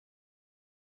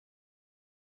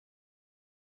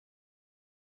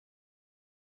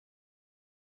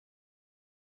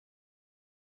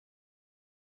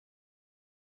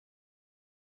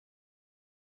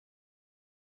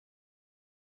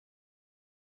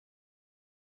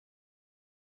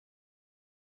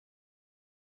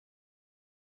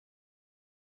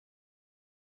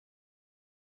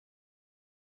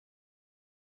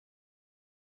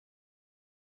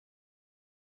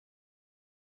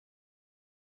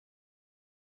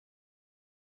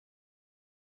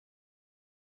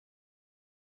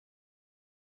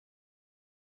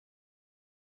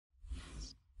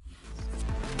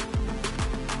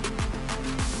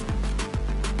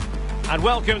And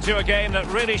welcome to a game that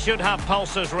really should have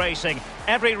pulses racing.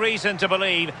 Every reason to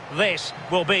believe this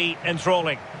will be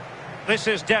enthralling. This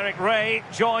is Derek Ray,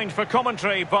 joined for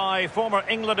commentary by former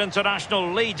England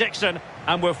international Lee Dixon,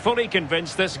 and we're fully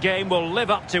convinced this game will live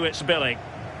up to its billing.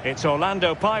 It's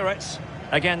Orlando Pirates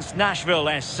against Nashville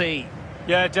SC.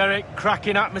 Yeah, Derek,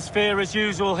 cracking atmosphere as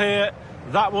usual here.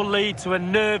 That will lead to a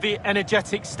nervy,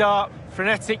 energetic start.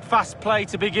 Frenetic, fast play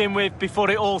to begin with before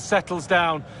it all settles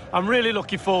down. I'm really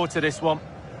looking forward to this one.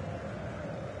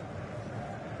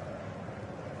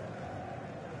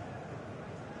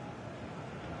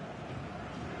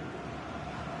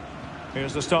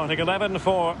 Here's the starting 11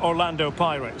 for Orlando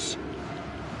Pirates.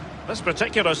 This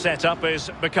particular setup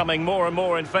is becoming more and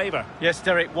more in favour. Yes,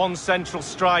 Derek, one central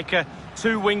striker,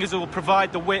 two wingers who will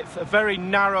provide the width, a very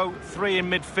narrow three in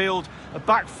midfield, a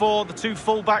back four. The two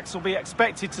full-backs will be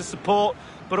expected to support,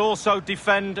 but also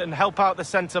defend and help out the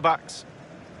centre-backs.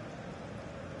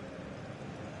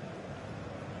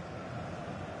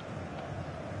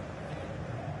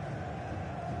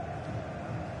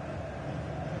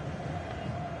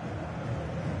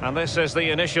 And this is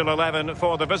the initial 11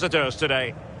 for the visitors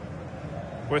today.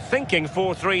 We're thinking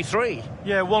 4-3-3.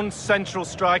 Yeah, one central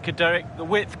striker, Derek. The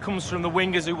width comes from the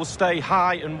wingers who will stay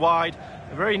high and wide.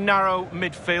 A very narrow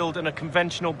midfield and a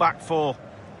conventional back four.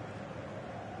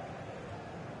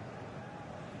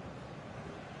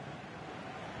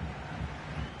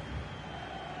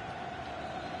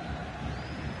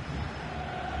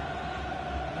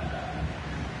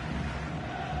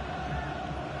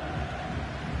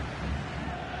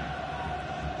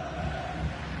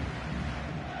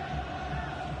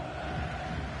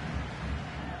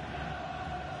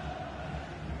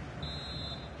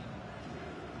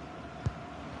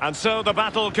 And so the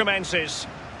battle commences.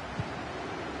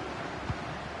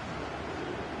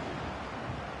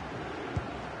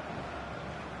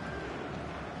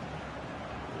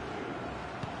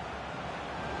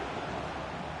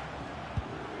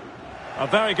 A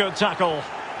very good tackle.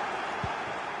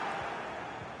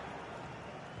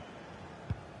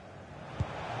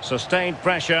 Sustained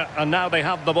pressure, and now they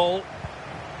have the ball.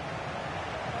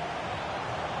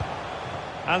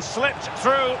 And slipped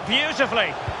through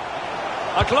beautifully.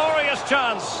 A glorious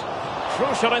chance.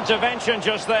 Crucial intervention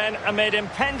just then amid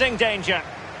impending danger.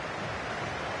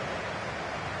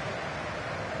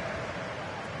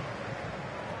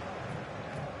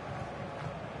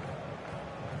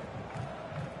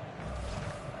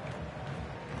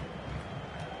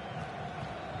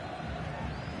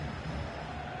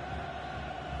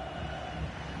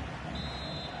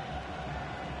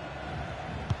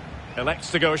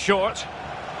 Elects to go short.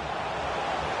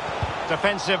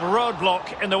 Defensive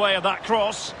roadblock in the way of that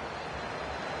cross.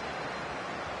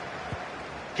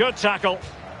 Good tackle.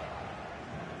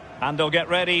 And they'll get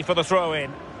ready for the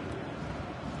throw-in.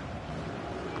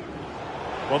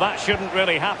 Well, that shouldn't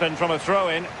really happen from a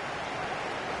throw-in.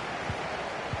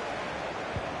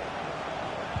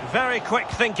 Very quick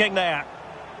thinking there.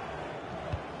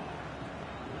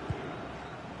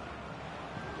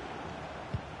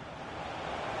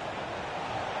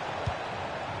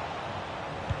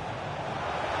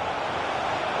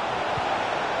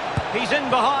 He's in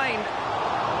behind,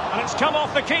 and it's come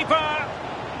off the keeper.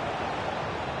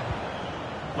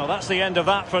 Well, that's the end of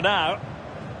that for now.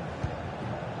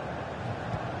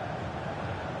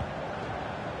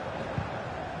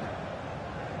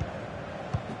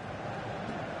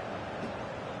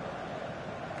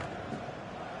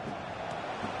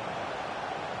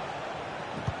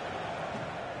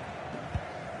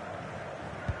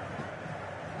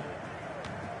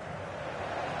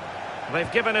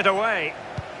 They've given it away.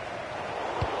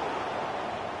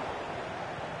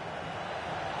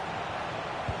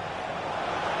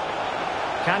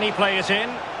 Can he play it in?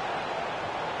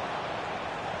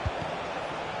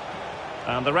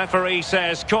 And the referee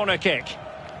says corner kick.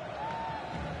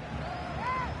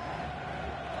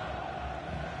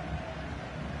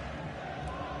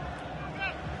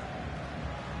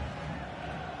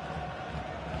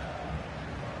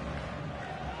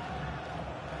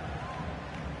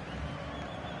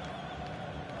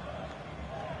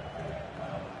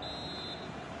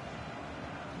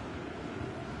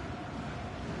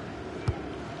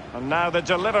 And now the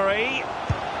delivery.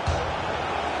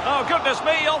 Oh, goodness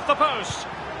me, off the post.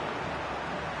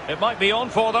 It might be on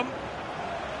for them.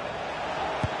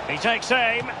 He takes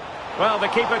aim. Well, the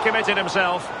keeper committed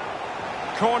himself.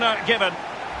 Corner given.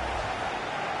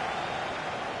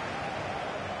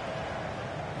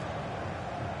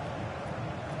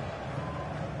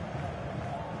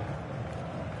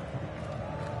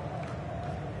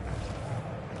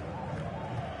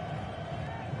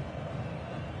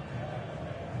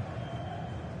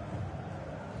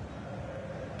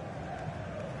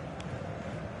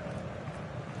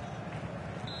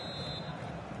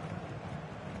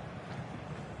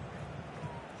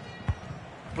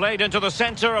 Played into the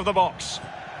centre of the box.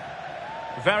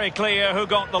 Very clear who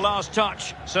got the last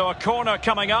touch. So a corner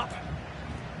coming up.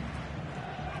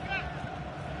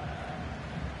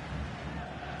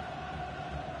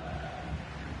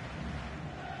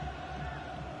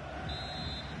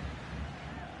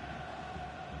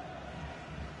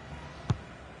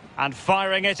 And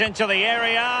firing it into the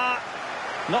area.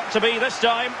 Not to be this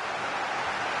time.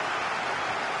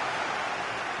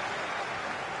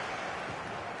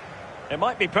 It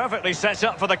might be perfectly set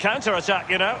up for the counter-attack,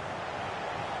 you know.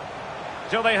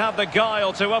 Till they have the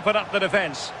guile to open up the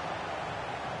defence.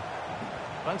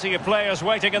 Plenty of players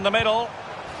waiting in the middle.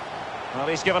 Well,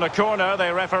 he's given a corner,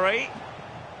 the referee.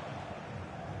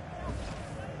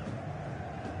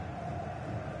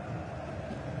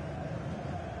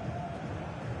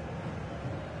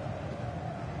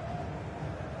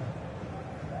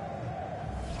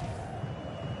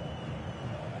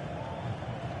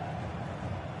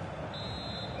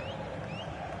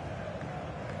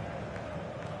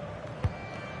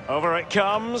 Over it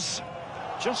comes.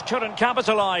 Just couldn't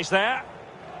capitalise there.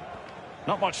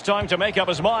 Not much time to make up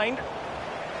his mind.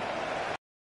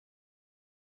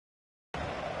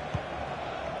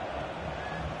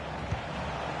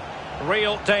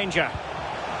 Real danger.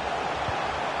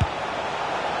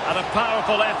 And a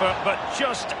powerful effort, but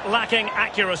just lacking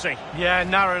accuracy. Yeah,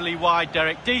 narrowly wide,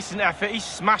 Derek. Decent effort, he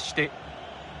smashed it.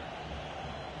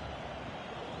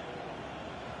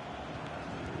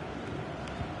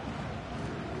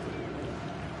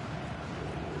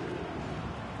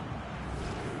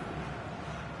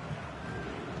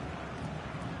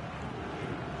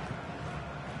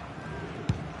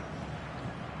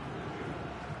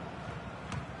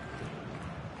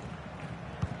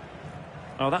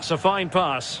 Oh, that's a fine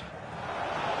pass.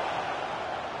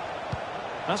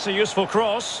 That's a useful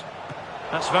cross.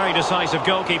 That's very decisive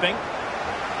goalkeeping.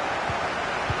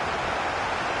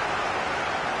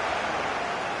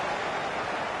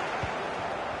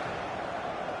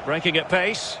 Breaking at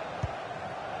pace.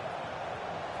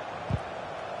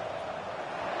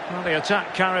 Well, the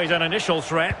attack carried an initial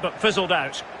threat, but fizzled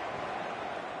out.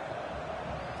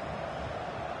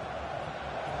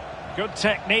 Good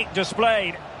technique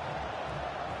displayed.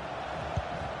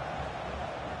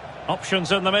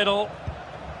 Options in the middle.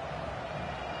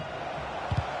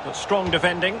 But strong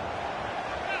defending.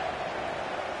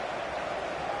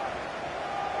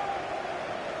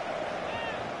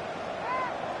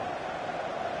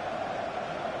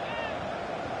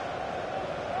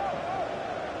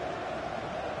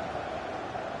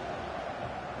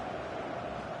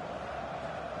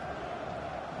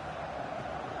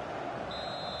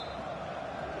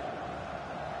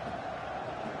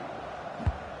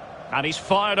 And he's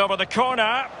fired over the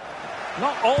corner.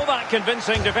 Not all that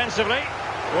convincing defensively.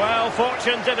 Well,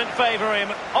 fortune didn't favour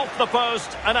him. Off the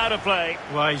post and out of play.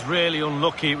 Well, he's really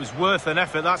unlucky. It was worth an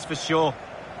effort, that's for sure.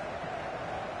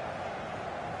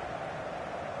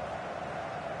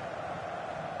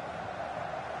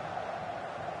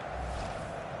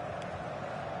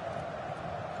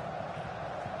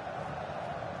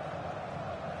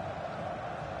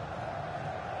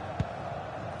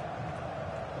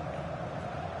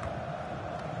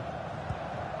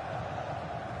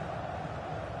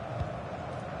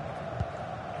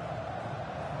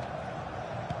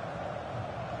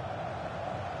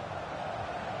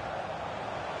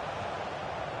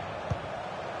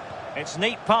 It's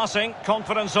neat passing,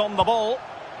 confidence on the ball.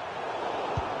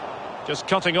 Just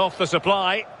cutting off the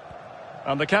supply.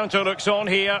 And the counter looks on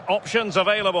here, options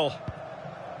available.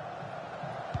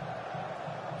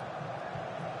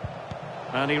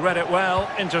 And he read it well,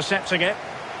 intercepting it.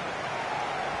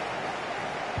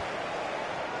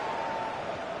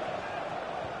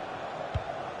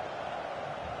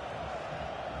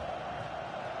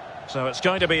 So it's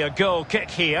going to be a goal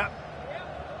kick here.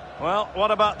 Well, what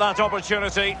about that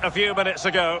opportunity a few minutes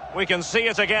ago? We can see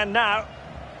it again now.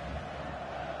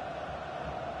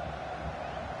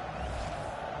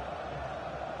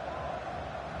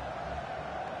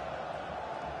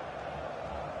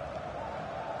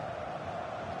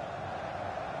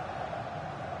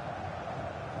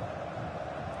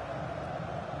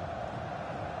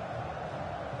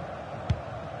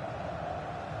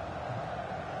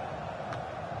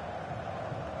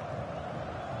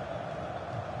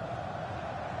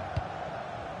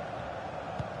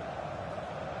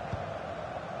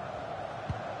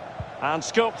 And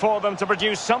scope for them to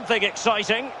produce something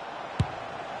exciting.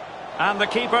 And the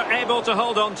keeper able to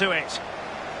hold on to it.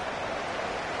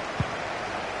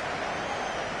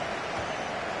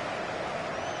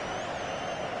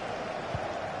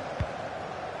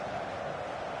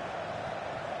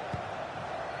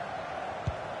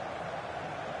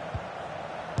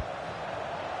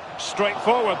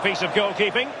 straightforward piece of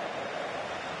goalkeeping.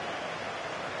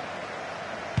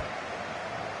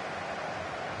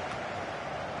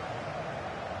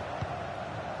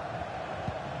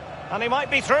 And he might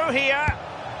be through here.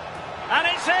 And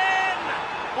it's in!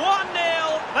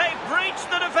 1-0. They've breached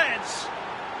the defence.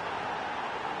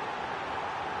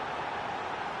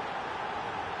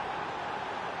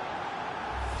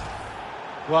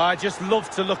 Well, I just love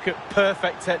to look at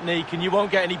perfect technique, and you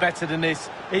won't get any better than this.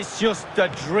 It's just a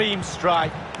dream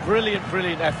strike. Brilliant,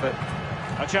 brilliant effort.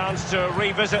 A chance to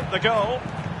revisit the goal.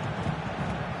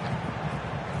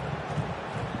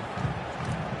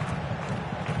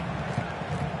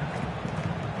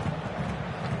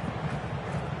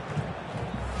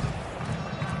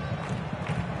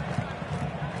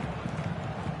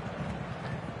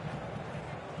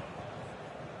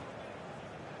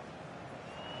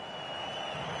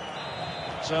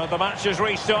 So the match has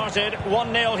restarted,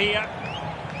 1-0 here.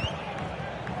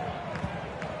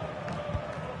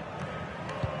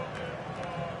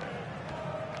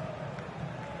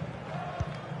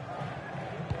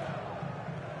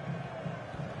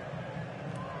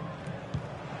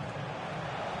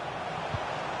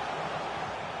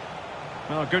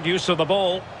 Oh, good use of the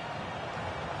ball.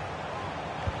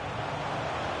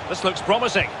 This looks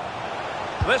promising.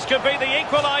 This could be the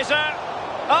equaliser.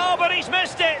 Oh, but he's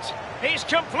missed it. He's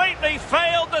completely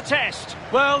failed the test.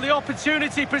 Well, the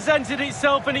opportunity presented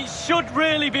itself, and it should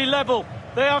really be level.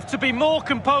 They have to be more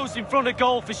composed in front of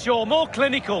goal for sure, more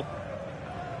clinical.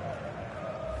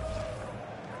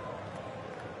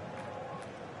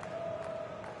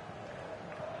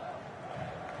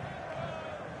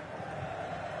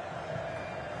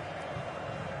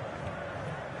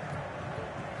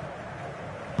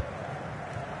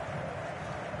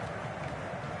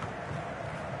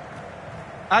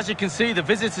 As you can see, the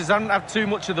visitors haven't had too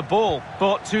much of the ball,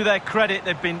 but to their credit,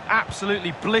 they've been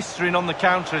absolutely blistering on the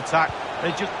counter-attack.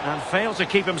 And failed to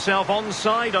keep himself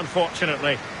onside,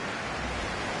 unfortunately.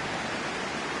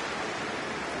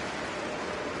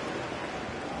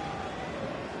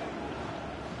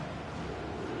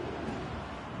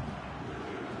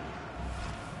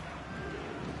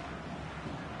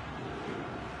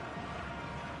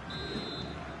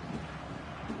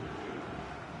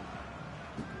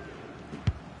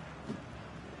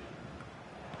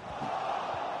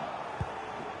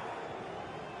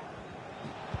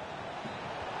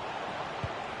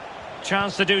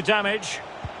 Chance to do damage.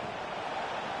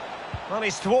 Well,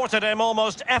 he's thwarted him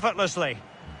almost effortlessly.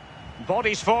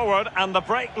 Bodies forward and the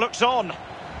break looks on.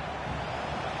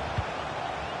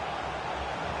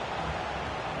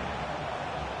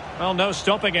 Well, no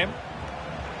stopping him.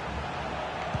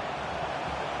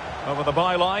 Over the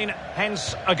byline,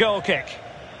 hence a goal kick.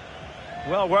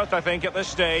 Well worth, I think, at this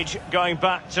stage, going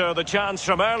back to the chance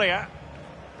from earlier.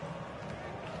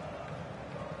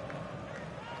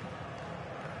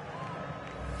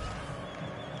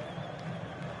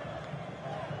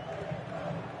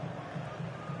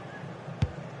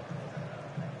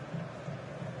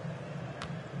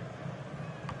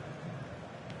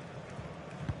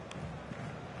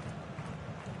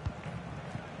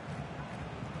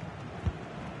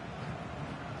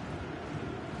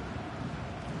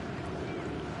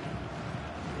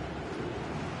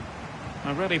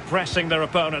 Are really pressing their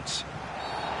opponents.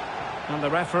 And the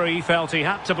referee felt he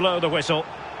had to blow the whistle.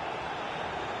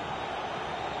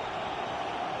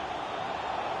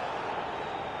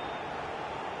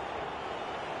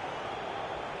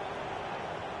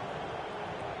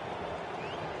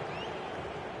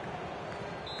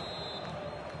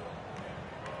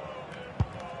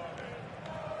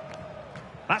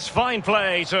 That's fine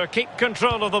play to keep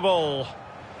control of the ball.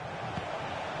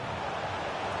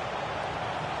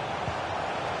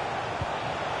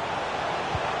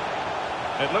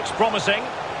 It looks promising.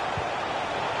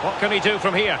 What can he do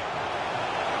from here?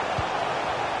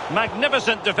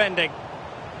 Magnificent defending.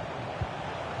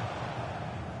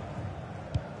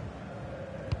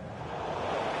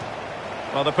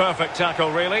 Well, the perfect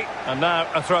tackle, really. And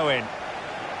now a throw-in.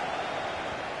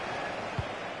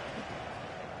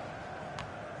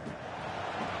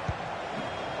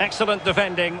 Excellent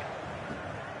defending.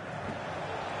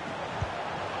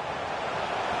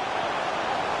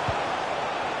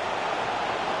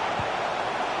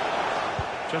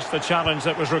 Just the challenge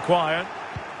that was required.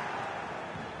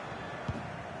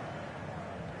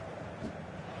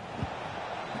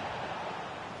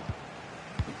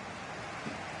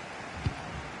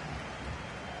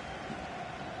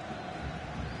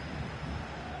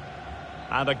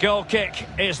 And a goal kick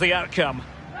is the outcome.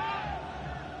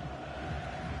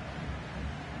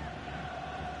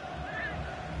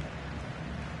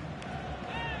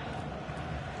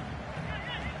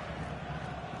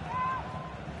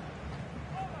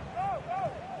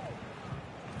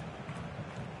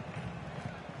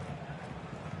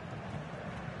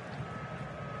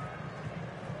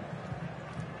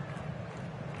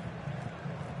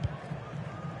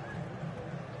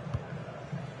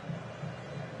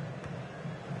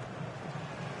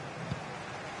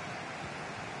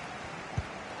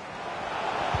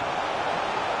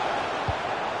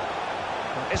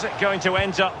 Is it going to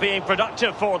end up being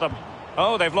productive for them?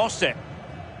 Oh, they've lost it.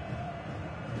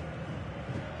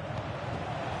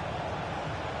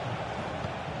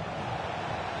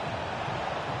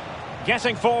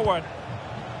 Getting forward.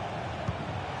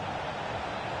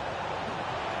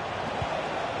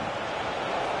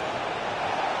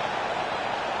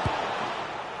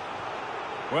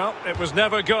 Well, it was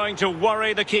never going to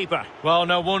worry the keeper. Well,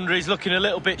 no wonder he's looking a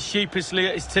little bit sheepishly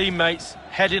at his teammates.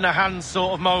 Head in a hand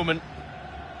sort of moment.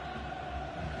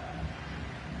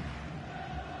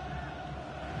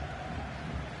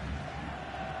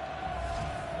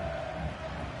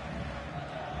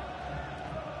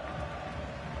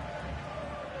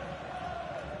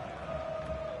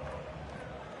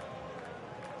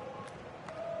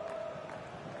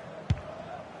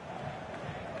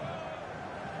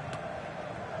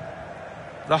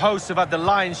 The hosts have had the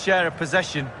lion's share of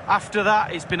possession. After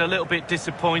that, it's been a little bit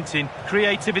disappointing.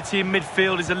 Creativity in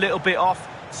midfield is a little bit off.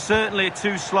 Certainly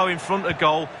too slow in front of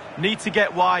goal. Need to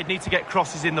get wide, need to get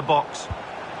crosses in the box.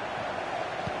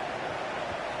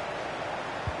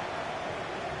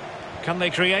 Can they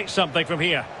create something from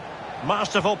here?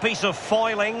 Masterful piece of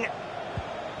foiling.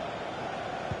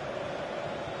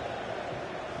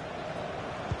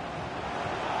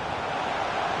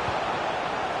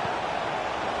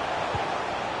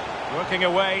 Working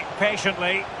away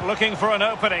patiently, looking for an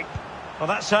opening. Well,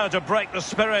 that's how to break the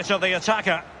spirit of the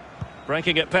attacker.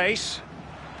 Breaking at pace.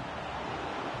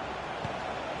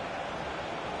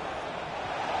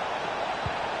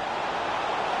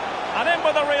 And in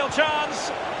with a real chance.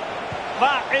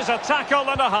 That is a tackle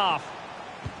and a half.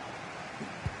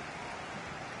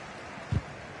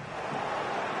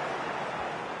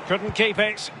 Couldn't keep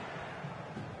it.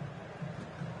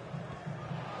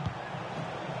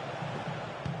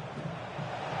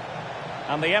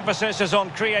 And the emphasis is on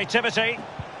creativity.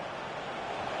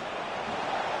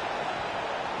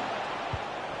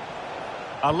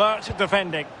 Alert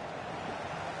defending.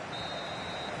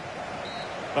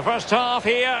 The first half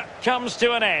here comes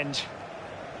to an end.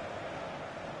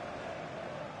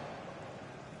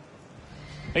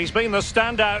 He's been the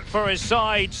standout for his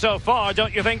side so far,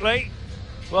 don't you think, Lee?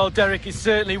 Well, Derek, it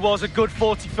certainly was a good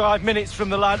 45 minutes from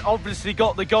the lad. Obviously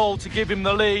got the goal to give him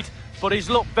the lead, but he's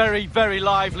looked very, very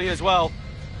lively as well.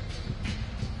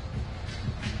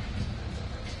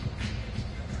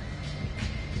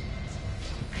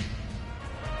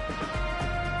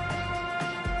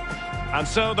 And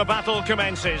so the battle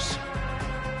commences.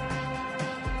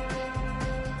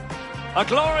 A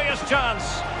glorious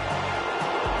chance.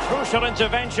 Crucial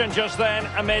intervention just then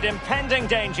amid impending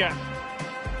danger.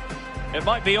 It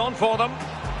might be on for them.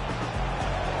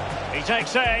 He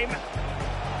takes aim.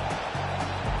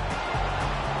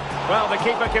 Well, the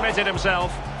keeper committed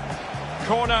himself.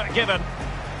 Corner given.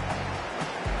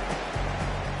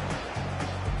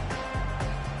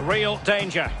 Real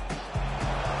danger.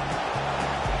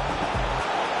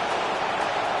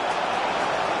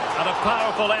 And a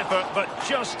powerful effort, but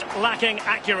just lacking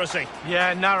accuracy.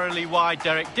 Yeah, narrowly wide,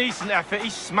 Derek. Decent effort,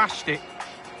 he smashed it.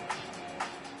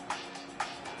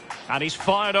 And he's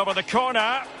fired over the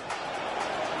corner.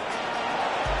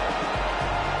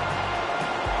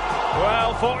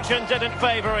 Well, fortune didn't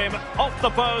favour him. Off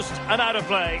the post and out of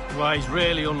play. Well, he's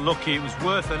really unlucky. It was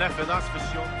worth an effort, that's for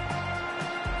sure.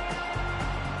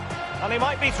 And he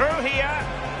might be through here.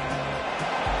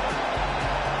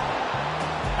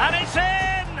 And it's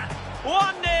in!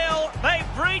 1-0.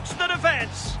 They've breached the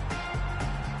defence.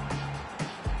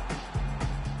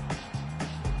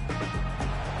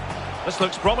 This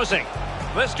looks promising.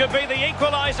 This could be the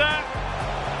equaliser.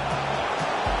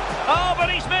 Oh, but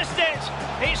he's missed it.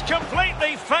 He's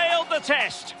completely failed the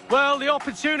test. Well, the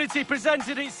opportunity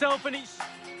presented itself and he's...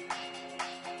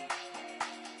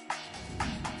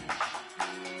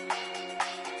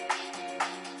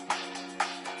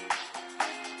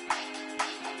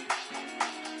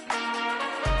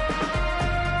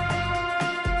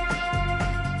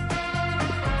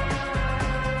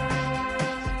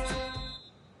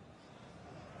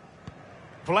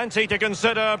 Plenty to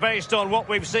consider based on what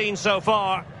we've seen so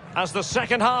far as the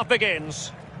second half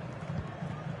begins.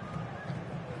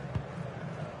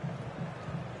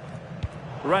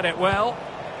 Read it well.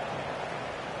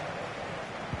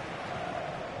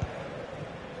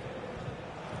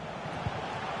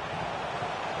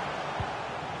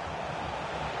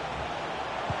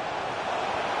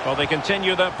 Well, they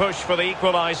continue their push for the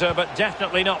equaliser, but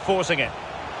definitely not forcing it.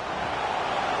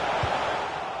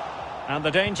 And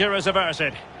the danger is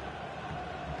averted.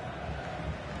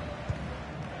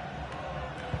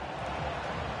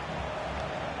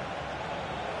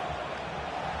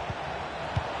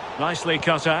 Nicely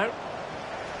cut out.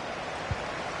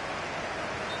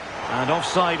 And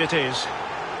offside it is.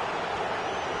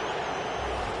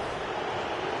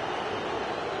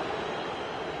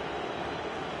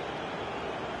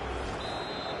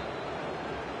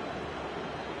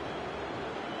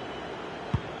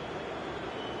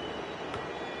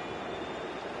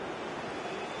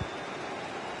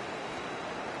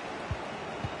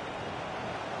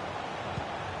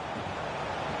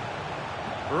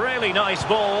 Really nice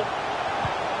ball.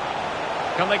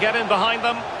 Can they get in behind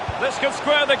them? This could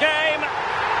square the game.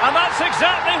 And that's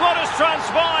exactly what has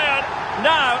transpired.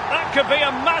 Now, that could be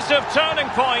a massive turning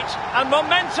point, and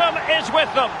momentum is with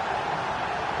them.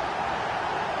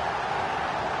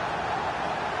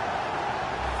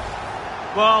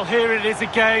 Well, here it is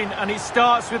again, and it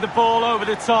starts with the ball over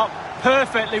the top,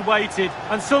 perfectly weighted.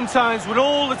 And sometimes, with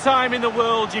all the time in the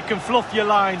world, you can fluff your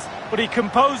lines, but he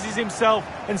composes himself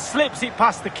and slips it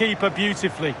past the keeper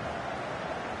beautifully.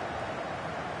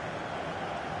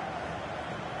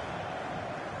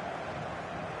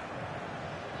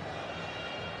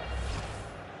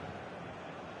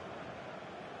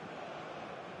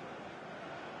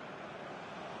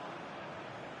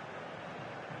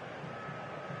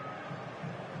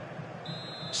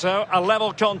 So, a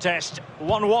level contest,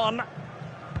 1-1.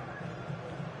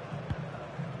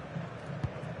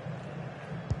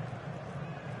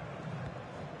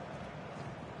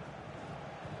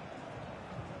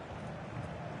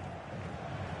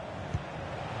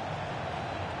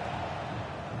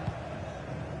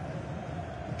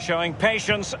 Showing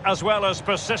patience as well as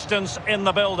persistence in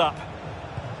the build-up.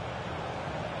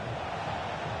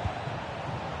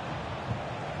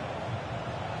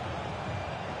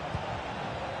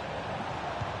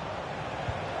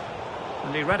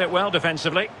 And he read it well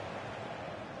defensively.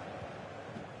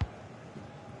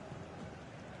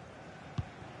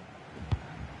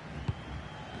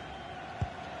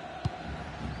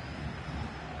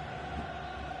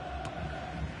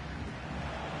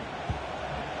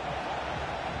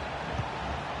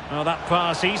 Well, that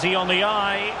pass easy on the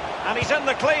eye, and he's in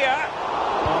the clear.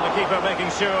 Well, the keeper making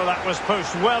sure that was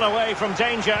pushed well away from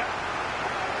danger.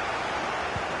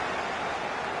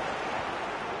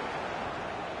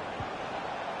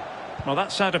 Well,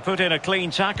 that's how to put in a clean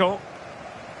tackle.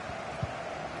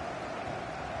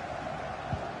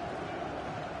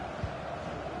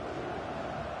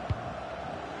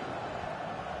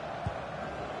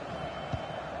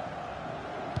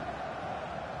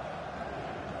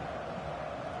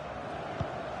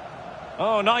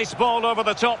 Oh, nice ball over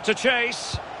the top to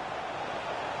chase.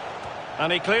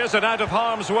 And he clears it out of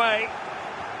harm's way.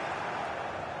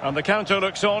 And the counter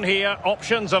looks on here.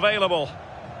 Options available.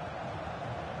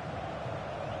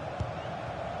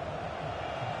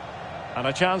 And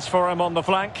a chance for him on the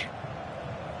flank.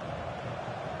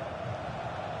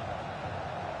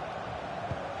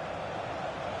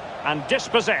 And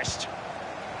dispossessed.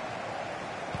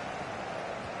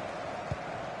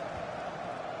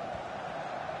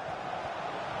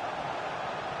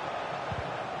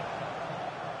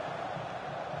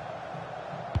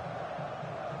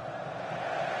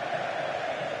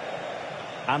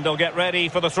 And they'll get ready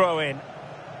for the throw-in.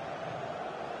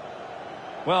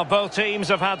 Well, both teams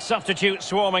have had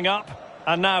substitutes warming up,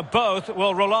 and now both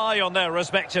will rely on their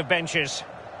respective benches.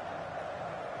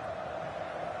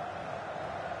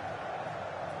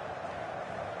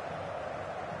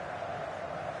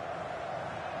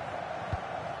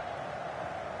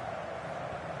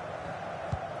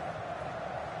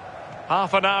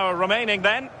 Half an hour remaining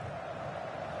then.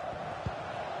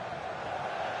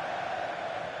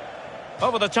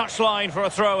 Over the touchline for a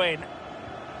throw-in.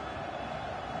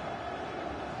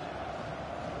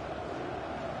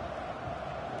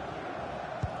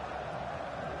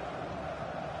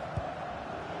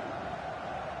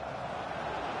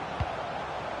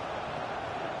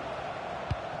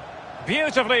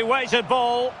 Beautifully weighted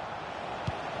ball.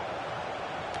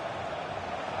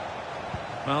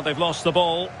 Well, they've lost the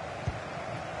ball.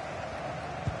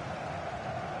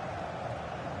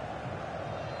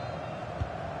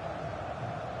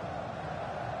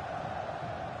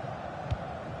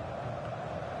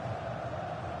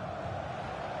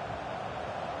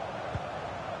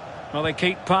 Well, they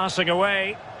keep passing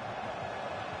away.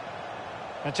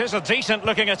 It is a decent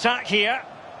looking attack here.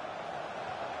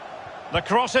 The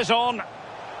cross is on.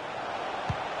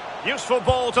 Useful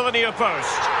ball to the near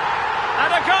post.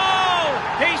 And a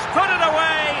goal! He's put it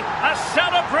away! A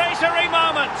celebratory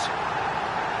moment!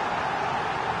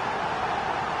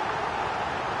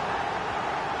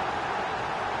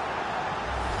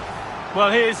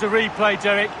 Well, here's the replay,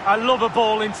 Derek. I love a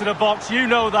ball into the box. You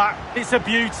know that. It's a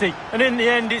beauty. And in the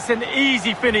end, it's an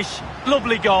easy finish.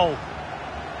 Lovely goal.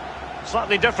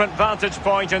 Slightly different vantage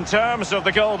point in terms of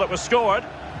the goal that was scored.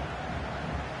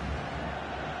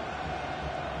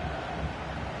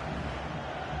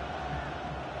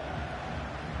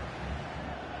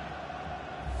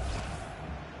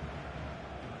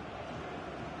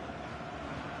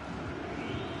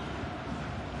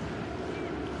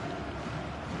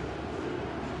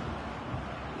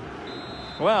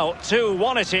 Well,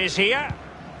 2-1 it is here.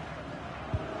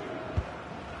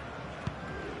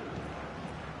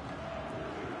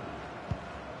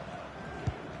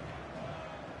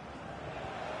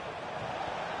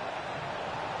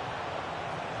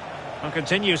 And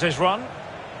continues his run.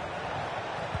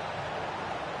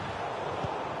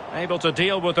 Able to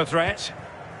deal with the threat.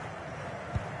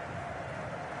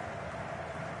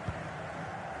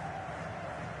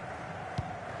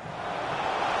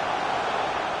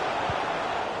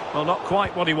 Well, not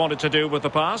quite what he wanted to do with the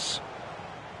pass.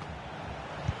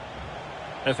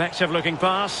 Effective looking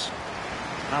pass.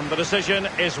 And the decision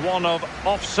is one of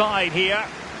offside here.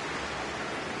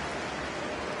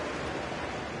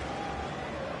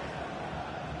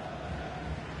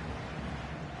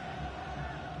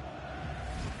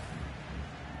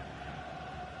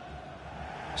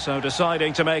 So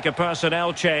deciding to make a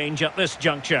personnel change at this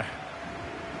juncture.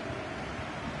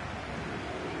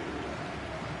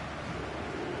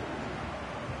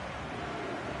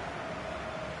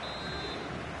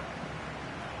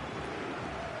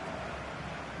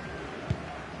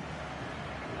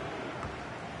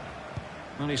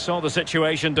 Well, he saw the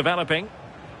situation developing.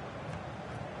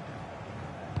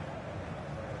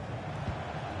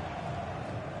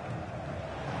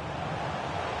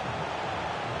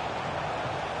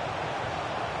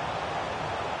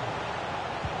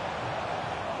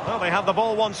 Well, they have the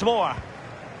ball once more.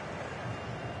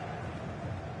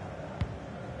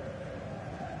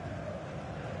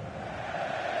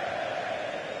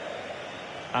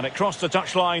 And it crossed the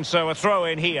touchline, so a throw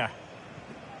in here.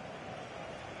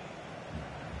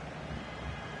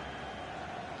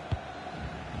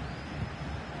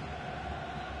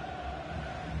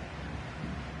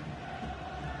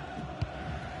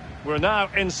 We're now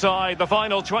inside the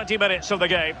final 20 minutes of the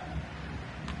game.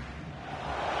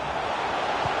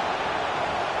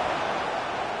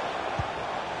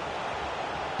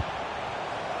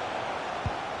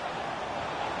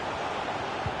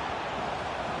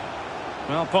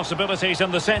 Well, possibilities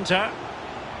in the centre.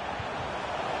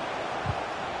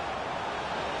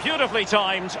 Beautifully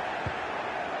timed.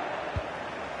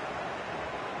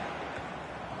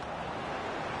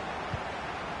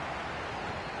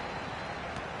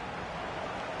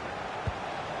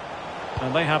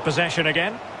 And they have possession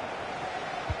again.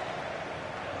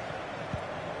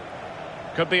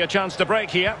 Could be a chance to break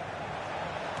here.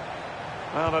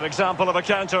 Well, an example of a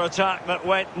counter-attack that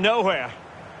went nowhere.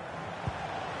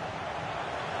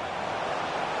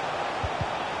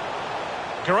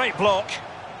 Great block.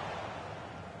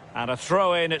 And a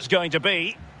throw-in it's going to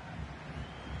be.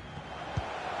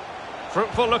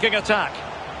 Fruitful looking attack.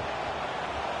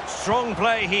 Strong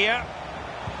play here.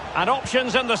 And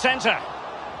options in the centre.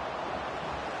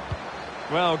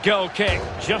 Well, goal kick,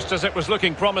 just as it was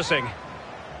looking promising.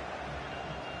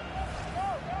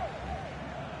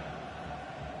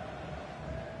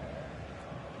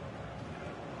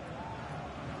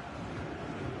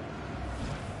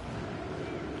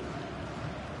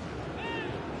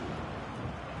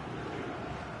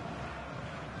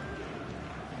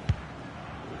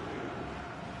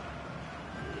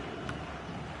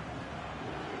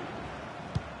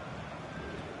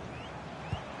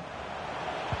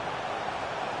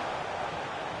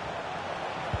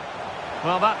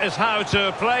 Well, that is how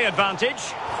to play advantage.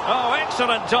 Oh,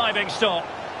 excellent diving stop.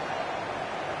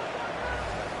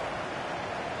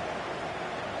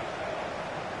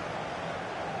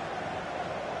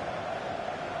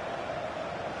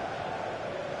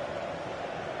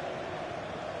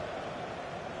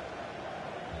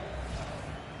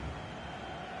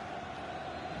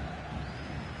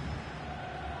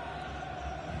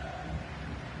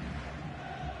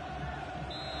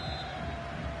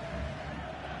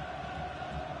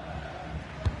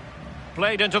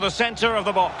 Played into the centre of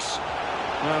the box.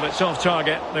 Well, it's off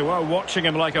target. They were watching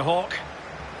him like a hawk.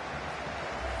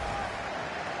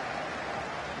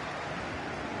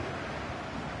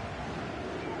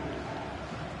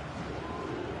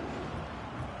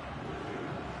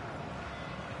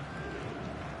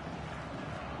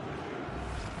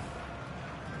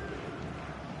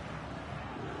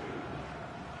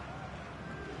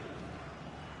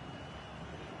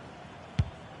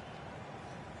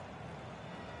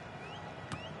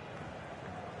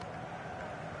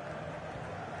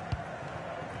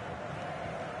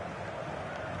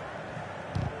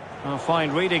 A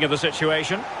fine reading of the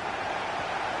situation.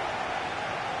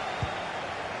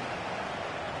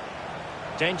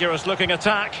 Dangerous looking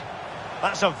attack.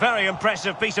 That's a very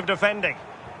impressive piece of defending.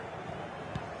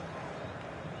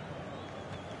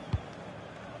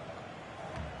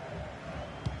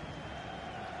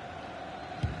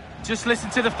 Just listen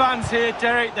to the fans here,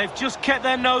 Derek. They've just kept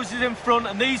their noses in front,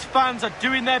 and these fans are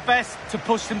doing their best to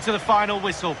push them to the final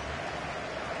whistle.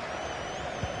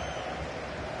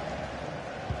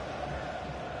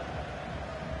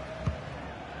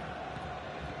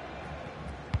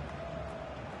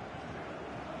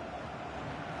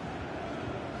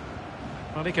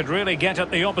 Well, he could really get at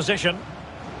the opposition.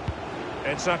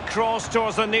 It's a cross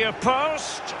towards the near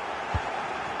post.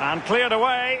 And cleared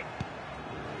away.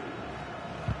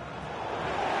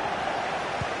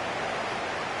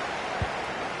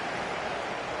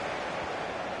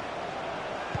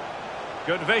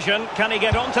 Good vision. Can he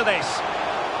get onto this?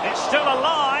 It's still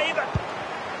alive.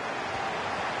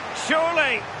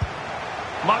 Surely.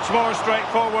 Much more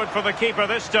straightforward for the keeper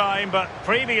this time, but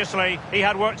previously he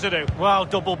had work to do. Well,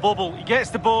 double bubble. He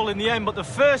gets the ball in the end, but the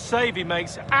first save he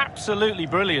makes, absolutely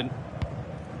brilliant.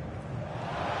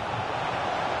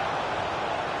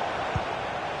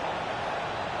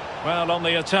 Well, on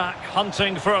the attack,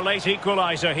 hunting for a late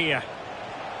equaliser here.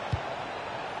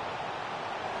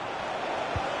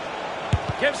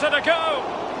 Gives it a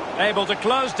go. Able to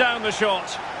close down the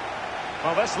shot.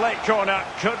 Well, this late corner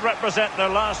could represent their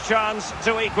last chance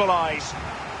to equalise.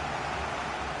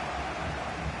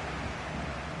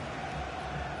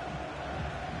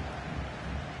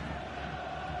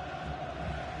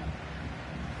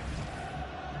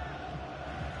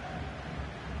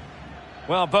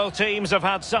 Well, both teams have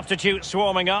had substitutes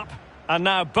warming up, and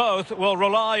now both will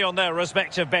rely on their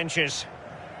respective benches.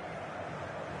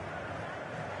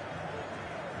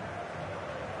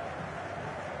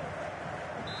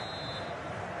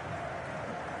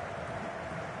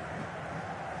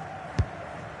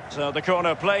 So the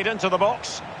corner played into the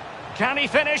box. Can he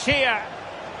finish here?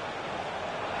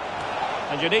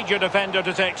 And you need your defender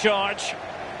to take charge.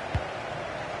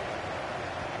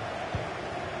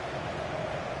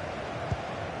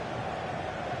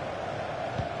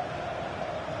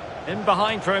 In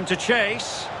behind for him to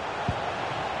chase.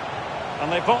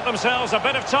 And they bought themselves a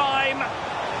bit of time.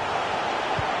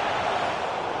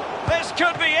 This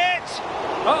could be it!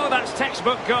 Oh, that's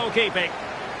textbook goalkeeping.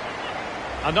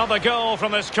 Another goal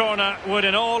from this corner would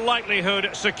in all likelihood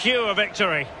secure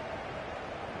victory.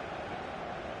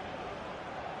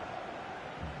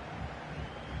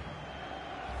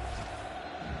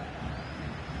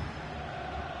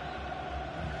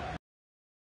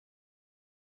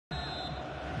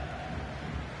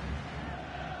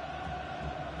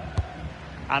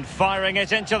 And firing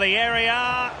it into the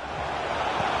area.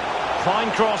 Fine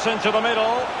cross into the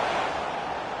middle.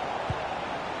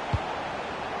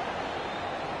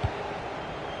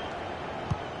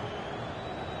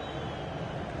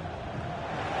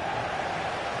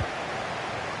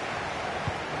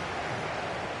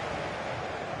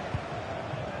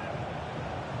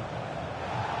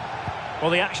 Well,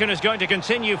 the action is going to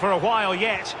continue for a while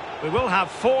yet. We will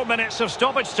have 4 minutes of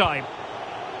stoppage time.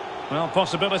 Well,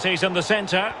 possibilities in the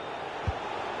centre.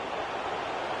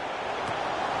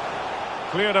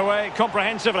 Cleared away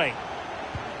comprehensively.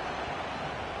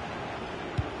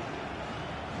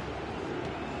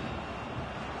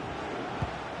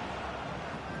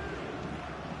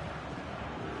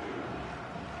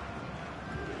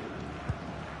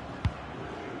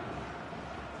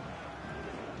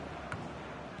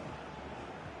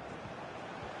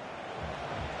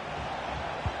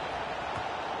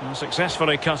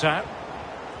 Successfully cut out.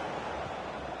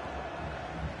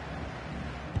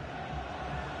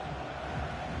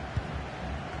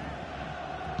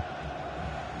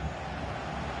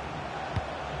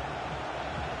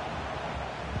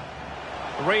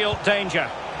 Real danger.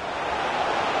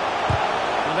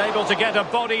 Unable to get a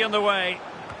body in the way.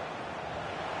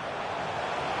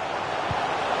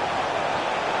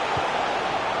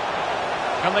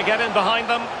 Can they get in behind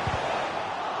them?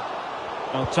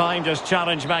 Well, timed his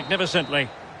challenge magnificently.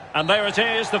 And there it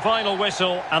is, the final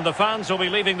whistle, and the fans will be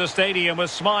leaving the stadium with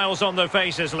smiles on their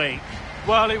faces, Lee.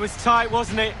 Well, it was tight,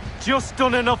 wasn't it? Just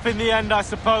done enough in the end, I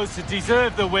suppose, to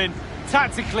deserve the win.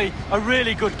 Tactically, a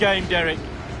really good game, Derek.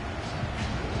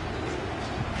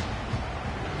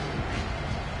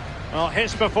 Well,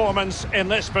 his performance in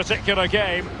this particular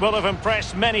game will have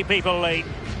impressed many people, Lee.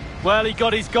 Well, he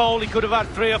got his goal. He could have had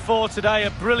 3 or 4 today.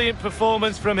 A brilliant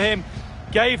performance from him.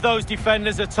 Gave those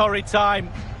defenders a torrid time.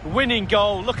 Winning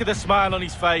goal. Look at the smile on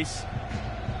his face.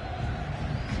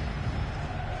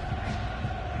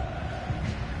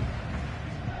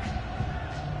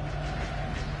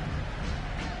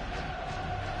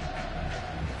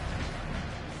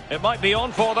 It might be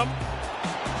on for them.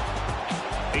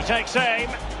 He takes aim.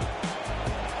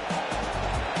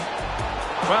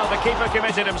 Well, the keeper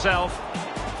committed himself.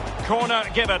 Corner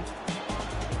given.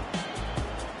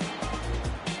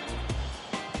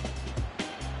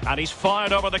 And he's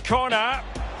fired over the corner.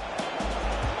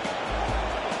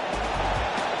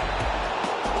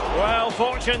 Well,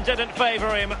 fortune didn't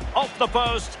favour him. Off the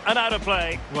post and out of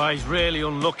play. Well, he's really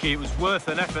unlucky. It was worth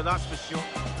an effort, that's for sure.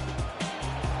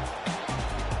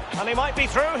 And he might be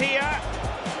through here.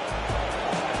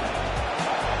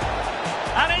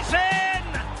 And it's in!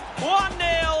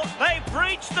 1-0. They've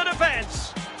breached the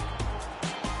defence.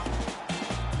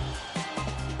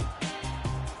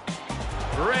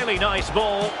 Really nice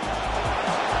ball.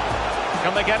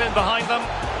 Can they get in behind them?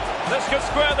 This could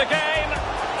square the game.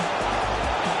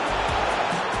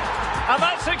 And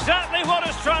that's exactly what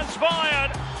has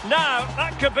transpired. Now,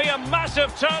 that could be a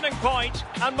massive turning point,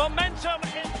 and momentum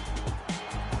in...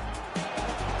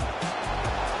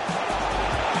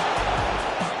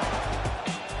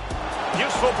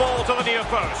 Useful ball to the near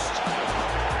post.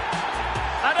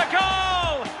 And a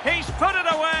goal! He's put it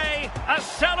away! A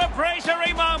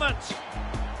celebratory moment!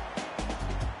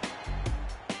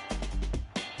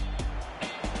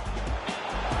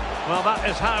 Well, that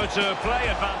is how to play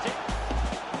advantage.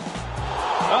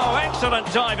 Oh,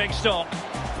 excellent diving stop.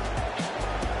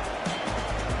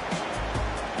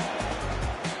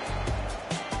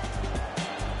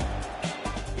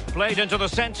 Played into the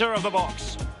centre of the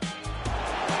box.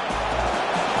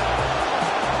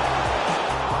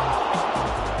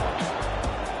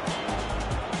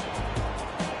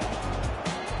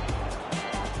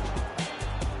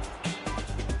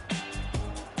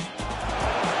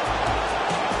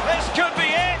 This could be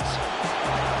it.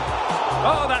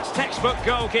 Oh, that's textbook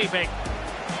goalkeeping.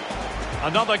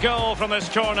 Another goal from this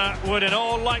corner would in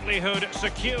all likelihood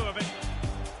secure a bit.